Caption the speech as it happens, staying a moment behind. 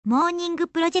モーニング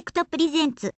プロジェクトプレゼ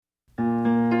ンツ。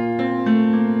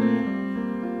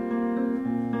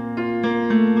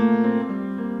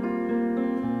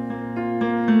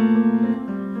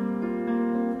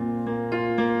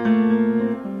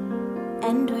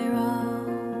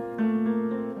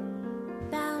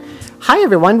Hi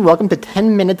everyone, welcome to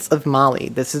 10 Minutes of Molly.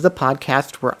 This is a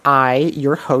podcast where I,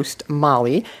 your host,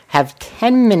 Molly, have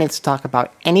 10 minutes to talk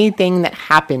about anything that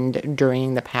happened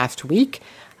during the past week,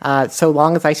 so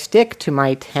long as I stick to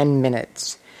my 10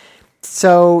 minutes.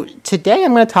 So today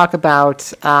I'm going to talk about,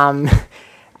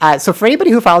 so for anybody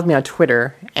who follows me on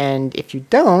Twitter, and if you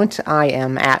don't, I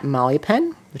am at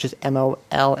MollyPen, which is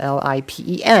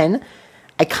MOLLIPEN.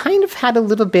 I kind of had a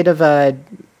little bit of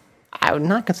I'm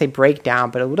not going to say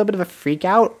breakdown, but a little bit of a freak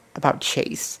out about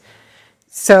Chase.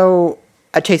 So,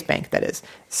 Chase Bank, that is.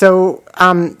 So,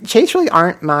 Chase really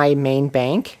aren't my main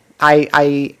bank.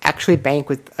 I actually bank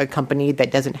with a company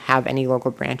that doesn't have any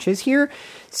local branches here.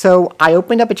 So, I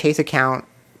opened up a Chase account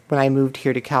when I moved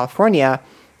here to California,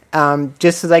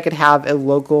 just so that I could have a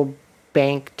local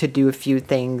bank to do a few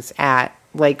things at.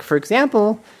 Like, for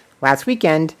example, last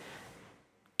weekend,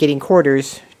 getting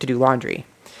quarters to do laundry.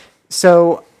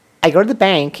 So, I go to the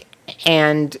bank,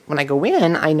 and when I go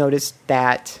in, I noticed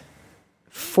that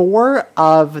 4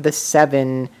 of the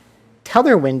 7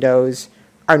 teller windows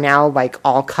are now, like,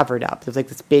 all covered up. There's, like,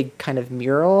 this big kind of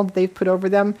mural they've put over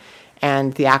them,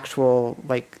 and the actual,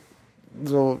 like,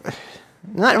 little,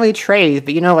 not really trays,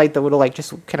 but, you know, like, the little, like,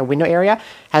 just kind of window area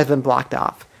has been blocked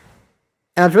off.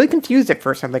 And I was really confused at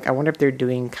first. I'm like, I wonder if they're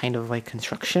doing kind of, like,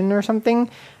 construction or something.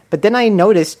 But then I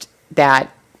noticed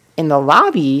that in the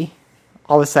lobby,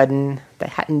 all of a sudden, that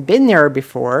hadn't been there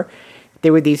before,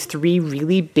 there were these 3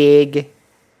 really big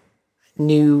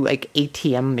new, like,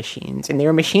 ATM machines. And they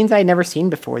were machines I had never seen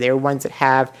before. They were ones that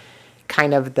have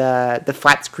kind of the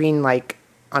flat screen, like,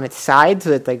 on its side,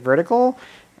 so it's, like, vertical.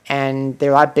 And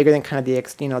they're a lot bigger than kind of the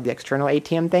external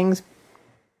ATM things.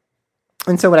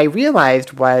 And so what I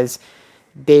realized was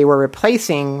they were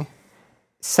replacing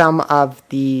some of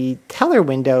the teller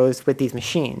windows with these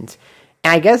machines.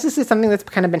 And I guess this is something that's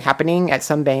kind of been happening at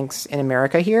some banks in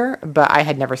America here, but I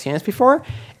had never seen this before.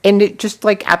 And it just,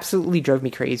 like, absolutely drove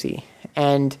me crazy.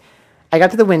 And I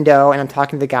got to the window, and I'm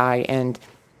talking to the guy, and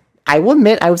I will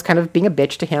admit I was kind of being a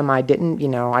bitch to him. I didn't,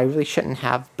 I really shouldn't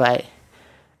have, but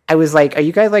I was like, are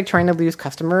you guys, like, trying to lose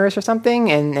customers or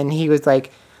something? And he was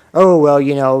like, oh,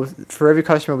 well, for every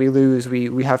customer we lose,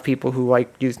 we have people who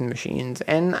like using machines.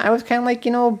 And I was kind of like,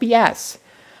 BS.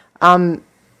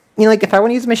 Like, if I want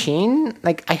to use a machine,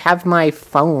 like, I have my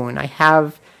phone, I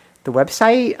have the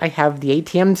website, I have the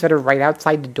ATMs that are right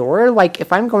outside the door. Like,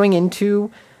 if I'm going into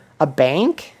a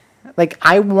bank, like,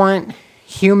 I want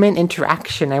human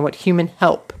interaction, I want human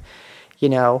help,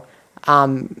 And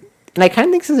I kind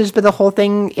of think this has just been the whole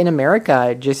thing in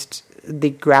America, just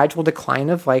the gradual decline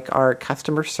of, like, our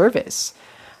customer service.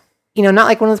 Not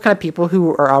like one of those kind of people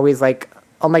who are always like,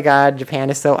 oh my God, Japan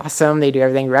is so awesome, they do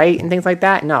everything right, and things like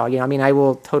that. No, I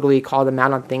will totally call them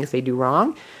out on things they do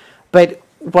wrong. But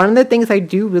one of the things I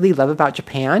do really love about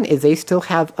Japan is they still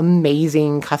have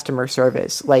amazing customer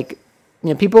service. Like,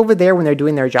 people over there, when they're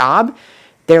doing their job,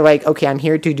 they're like, okay, I'm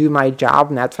here to do my job,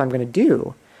 and that's what I'm going to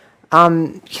do.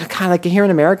 Kind of like here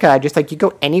in America, just like you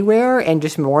go anywhere, and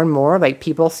just more and more, like,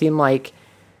 people seem like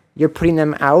you're putting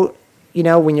them out,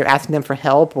 when you're asking them for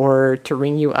help or to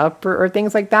ring you up or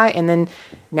things like that. And then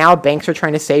now banks are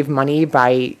trying to save money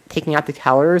by taking out the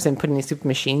tellers and putting these stupid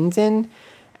machines in.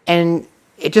 And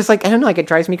it just, like, I don't know, like, it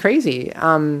drives me crazy.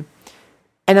 And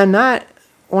I'm not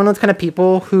one of those kind of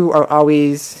people who are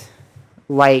always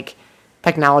like,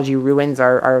 technology ruins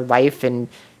our life and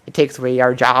it takes away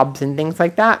our jobs and things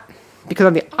like that. Because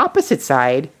on the opposite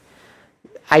side,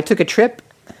 I took a trip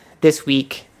this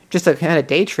week, just a kind of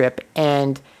day trip,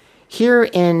 and here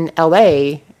in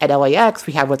LA, at LAX,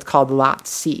 we have what's called Lot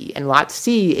C. And Lot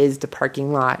C is the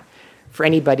parking lot for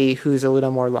anybody who's a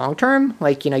little more long-term.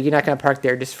 Like, you're not going to park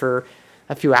there just for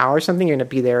a few hours or something. You're going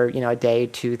to be there, a day,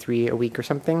 2, 3, a week or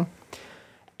something.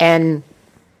 And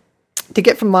to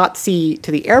get from Lot C to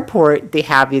the airport, they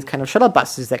have these kind of shuttle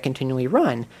buses that continually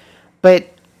run. But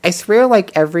I swear,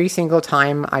 like, every single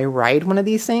time I ride one of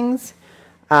these things,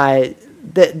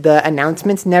 the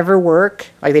announcements never work.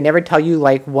 Like, they never tell you,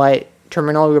 like, what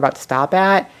terminal you're about to stop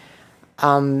at.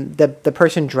 The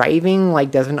person driving, like,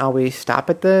 doesn't always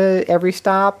stop at every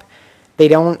stop. They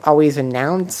don't always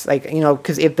announce, like,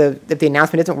 because if the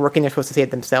announcement isn't working, they're supposed to say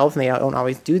it themselves, and they don't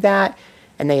always do that.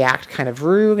 And they act kind of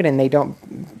rude, and they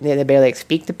barely, like,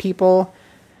 speak to people.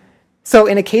 So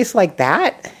in a case like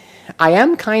that, I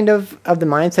am kind of the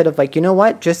mindset of like, you know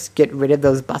what, just get rid of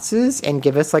those buses and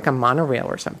give us like a monorail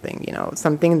or something,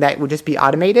 something that would just be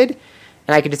automated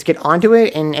and I could just get onto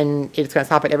it and it's going to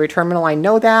stop at every terminal. I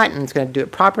know that, and it's going to do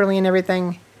it properly and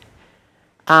everything.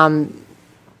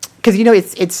 Because,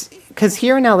 it's because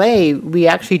here in LA, we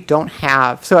actually don't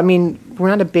have, so I mean, we're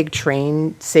not a big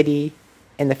train city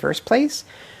in the first place,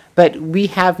 but we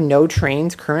have no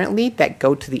trains currently that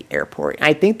go to the airport. And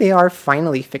I think they are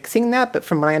finally fixing that, but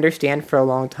from what I understand for a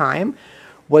long time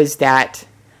was that,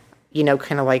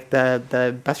 kind of like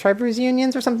the bus drivers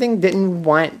unions or something didn't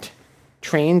want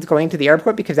trains going to the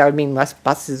airport because that would mean less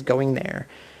buses going there.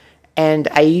 And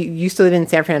I used to live in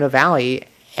San Fernando Valley,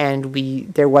 and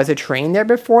there was a train there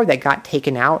before that got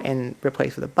taken out and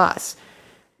replaced with a bus.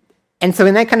 And so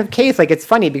in that kind of case, like, it's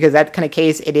funny because that kind of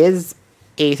case, it is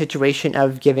a situation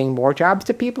of giving more jobs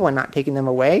to people and not taking them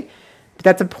away. But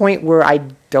that's a point where I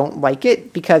don't like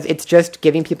it because it's just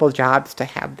giving people jobs to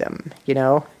have them,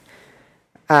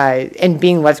 and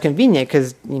being less convenient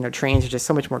because, trains are just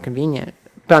so much more convenient.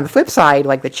 But on the flip side,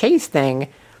 like the Chase thing,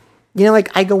 like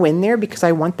I go in there because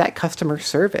I want that customer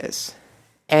service.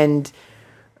 And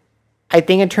I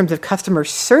think in terms of customer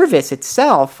service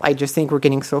itself, I just think we're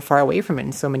getting so far away from it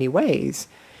in so many ways.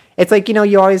 It's like,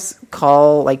 you always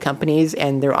call like companies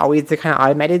and they're always the kind of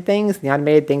automated things. And the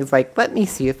automated things like, let me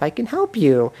see if I can help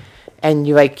you. And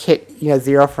you like hit,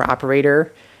 0 for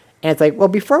operator. And it's like, well,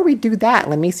 before we do that,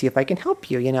 let me see if I can help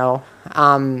you,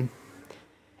 And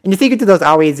the secret to those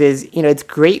always is, it's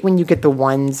great when you get the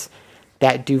ones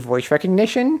that do voice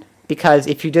recognition, because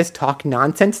if you just talk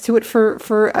nonsense to it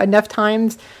for enough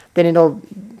times, then it'll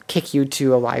kick you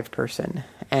to a live person.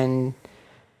 And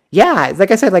yeah, like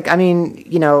I said, like, I mean,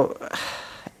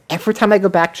 every time I go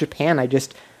back to Japan, I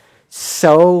just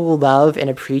so love and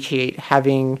appreciate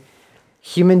having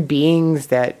human beings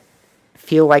that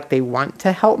feel like they want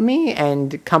to help me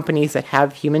and companies that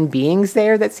have human beings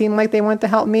there that seem like they want to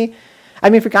help me. I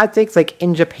mean, for God's sakes, like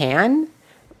in Japan,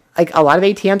 like a lot of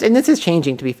ATMs, and this is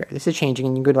changing, to be fair. This is changing,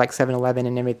 and you go to like 7-Eleven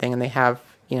and everything, and they have,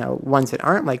 ones that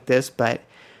aren't like this. But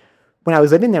when I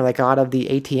was living there, like a lot of the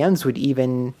ATMs would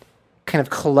even kind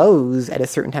of close at a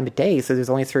certain time of day. So there's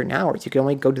only certain hours. You can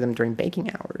only go to them during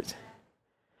banking hours.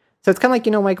 So it's kind of like,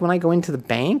 like when I go into the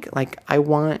bank, like I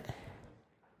want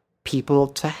people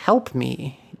to help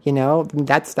me,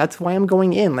 that's why I'm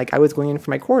going in. Like I was going in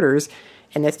for my quarters,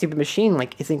 and that stupid machine,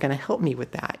 like, isn't going to help me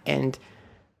with that. And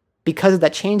because of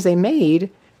that change they made,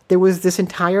 there was this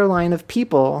entire line of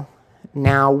people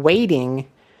now waiting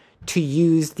to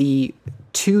use the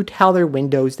 2 teller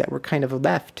windows that were kind of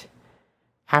left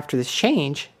after this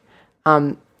change.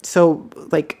 So,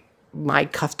 like, my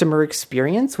customer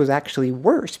experience was actually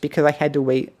worse because I had to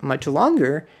wait much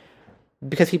longer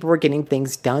because people were getting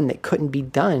things done that couldn't be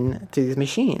done through these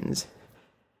machines.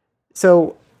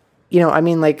 So, I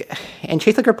mean, like, and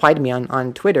Chase like replied to me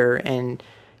on Twitter, and,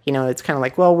 it's kind of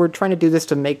like, well, we're trying to do this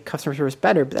to make customer service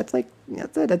better, but that's like,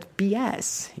 that's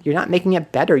BS. You're not making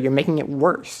it better. You're making it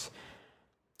worse.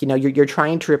 You're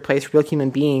trying to replace real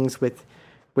human beings with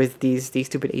these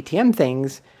stupid ATM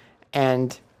things,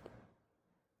 and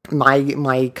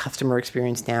my customer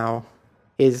experience now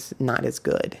is not as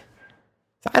good.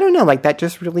 So I don't know, like, that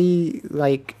just really,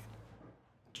 like,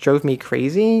 drove me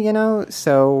crazy,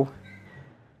 so,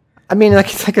 I mean, like,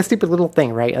 it's like a stupid little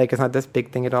thing, right? Like, it's not this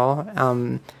big thing at all,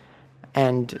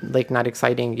 and, like, not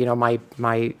exciting,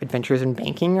 my adventures in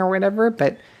banking or whatever,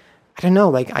 but I don't know,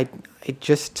 like,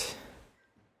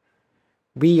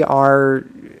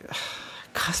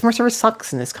 customer service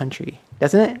sucks in this country,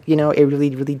 doesn't it? It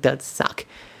really, really does suck,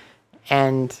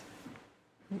 and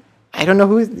I don't know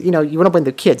who, you want to blame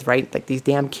the kids, right? Like these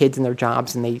damn kids and their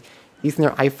jobs, and they using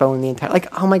their iPhone the entire, like,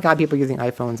 oh my God, people using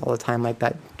iPhones all the time. Like,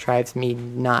 that drives me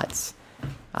nuts.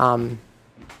 I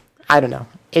don't know.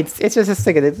 It's just it's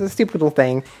a stupid little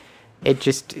thing. It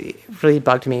really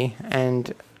bugged me.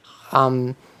 And,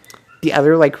 the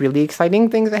other, like, really exciting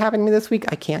things that happened to me this week,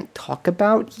 I can't talk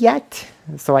about yet.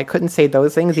 So I couldn't say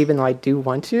those things, even though I do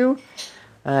want to,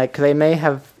 because I may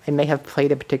have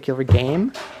played a particular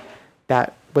game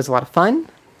that was a lot of fun,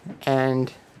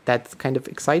 and that's kind of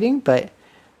exciting, but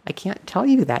I can't tell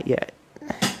you that yet.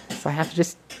 So I have to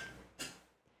just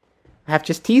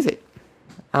tease it.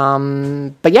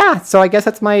 But yeah, so I guess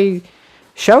that's my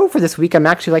show for this week. I'm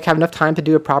actually, like, have enough time to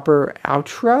do a proper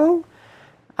outro.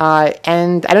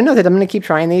 And I don't know that I'm going to keep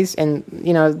trying these, and,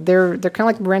 they're kind of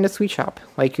like Miranda Sweet Shop.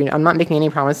 Like, I'm not making any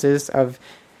promises of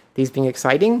these being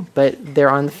exciting, but they're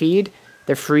on the feed.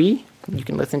 They're free. You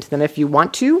can listen to them if you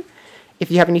want to. If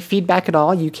you have any feedback at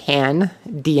all, you can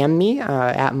DM me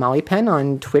at MollyPen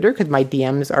on Twitter, because my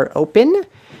DMs are open.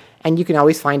 And you can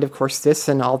always find, of course, this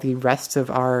and all the rest of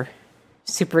our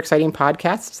super exciting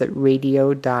podcasts at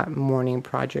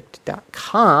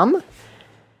radio.morningproject.com.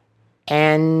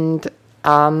 And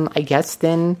I guess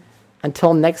then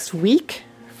until next week,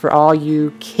 for all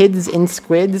you kids and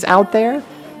squids out there,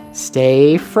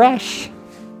 stay fresh.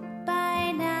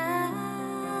 By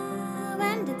now,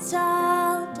 and it's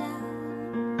all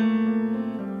down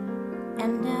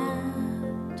and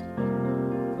out,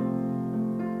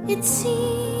 it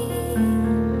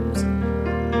seems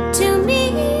to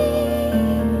me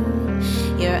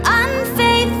you're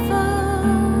unfaithful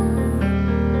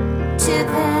to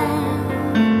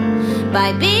them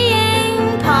by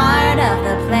being part of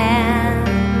the plan.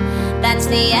 That's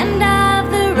the end of